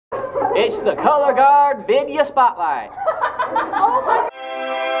It's the Color Guard Video Spotlight. Oh my.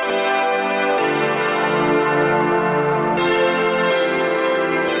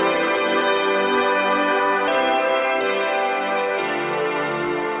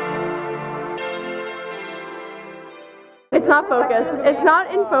 It's not focused. It's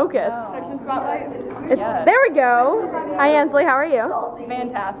not in focus. Section spotlight. There we go. Hi Ansley, how are you?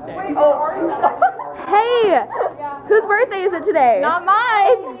 Fantastic. Hey! Whose birthday is it today? Not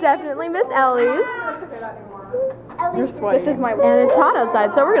mine. It's definitely Miss Ellie's. You're sweating. This is my. And it's hot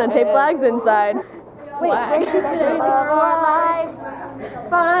outside, so we're gonna tape flags inside. Flag. Love our lives.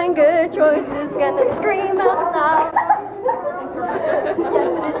 Find good choices, gonna scream out loud.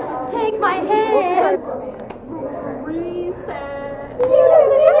 Take my hand.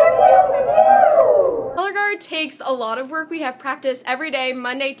 Color Guard takes a lot of work. We have practice every day,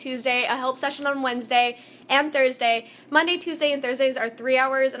 Monday, Tuesday, a help session on Wednesday and Thursday. Monday, Tuesday, and Thursdays are 3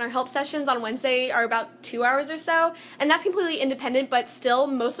 hours, and our help sessions on Wednesday are about 2 hours or so. And that's completely independent, but still,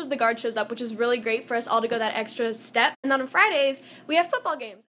 most of the Guard shows up, which is really great for us all to go that extra step. And then on Fridays, we have football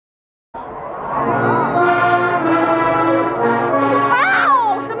games. Ow!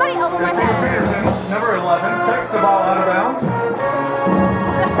 Somebody elbowed my head. Peterson, number 11, takes the ball out of bounds.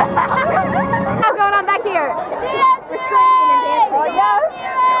 What's going on back here? We're screaming and dancing. Oh, yes.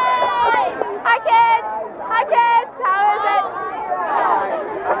 Hi kids! Hi kids! How is it?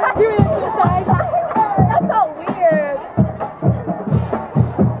 Give me this to the side. That's so weird.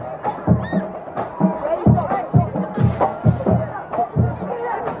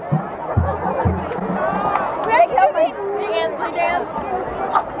 The Ansley dance.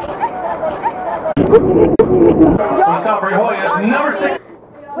 Stop Hoy, it's number 6.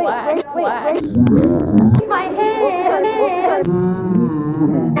 Flag. My hand.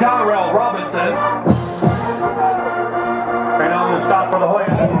 Kyle Robinson. And on the stop for the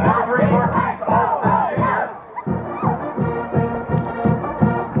Hoyas, number 3, Marquise Alston Jr.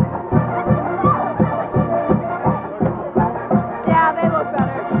 Yeah, they look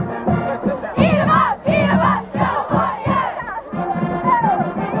better. Eat 'em up! Eat 'em up! Go Hoyas!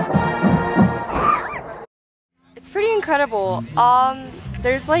 It's pretty incredible.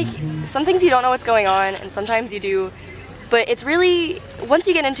 There's like some things you don't know what's going on, and sometimes you do. But it's really, once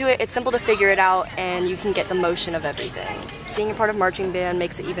you get into it, it's simple to figure it out, and you can get the motion of everything. Being a part of marching band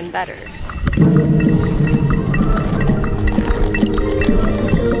makes it even better.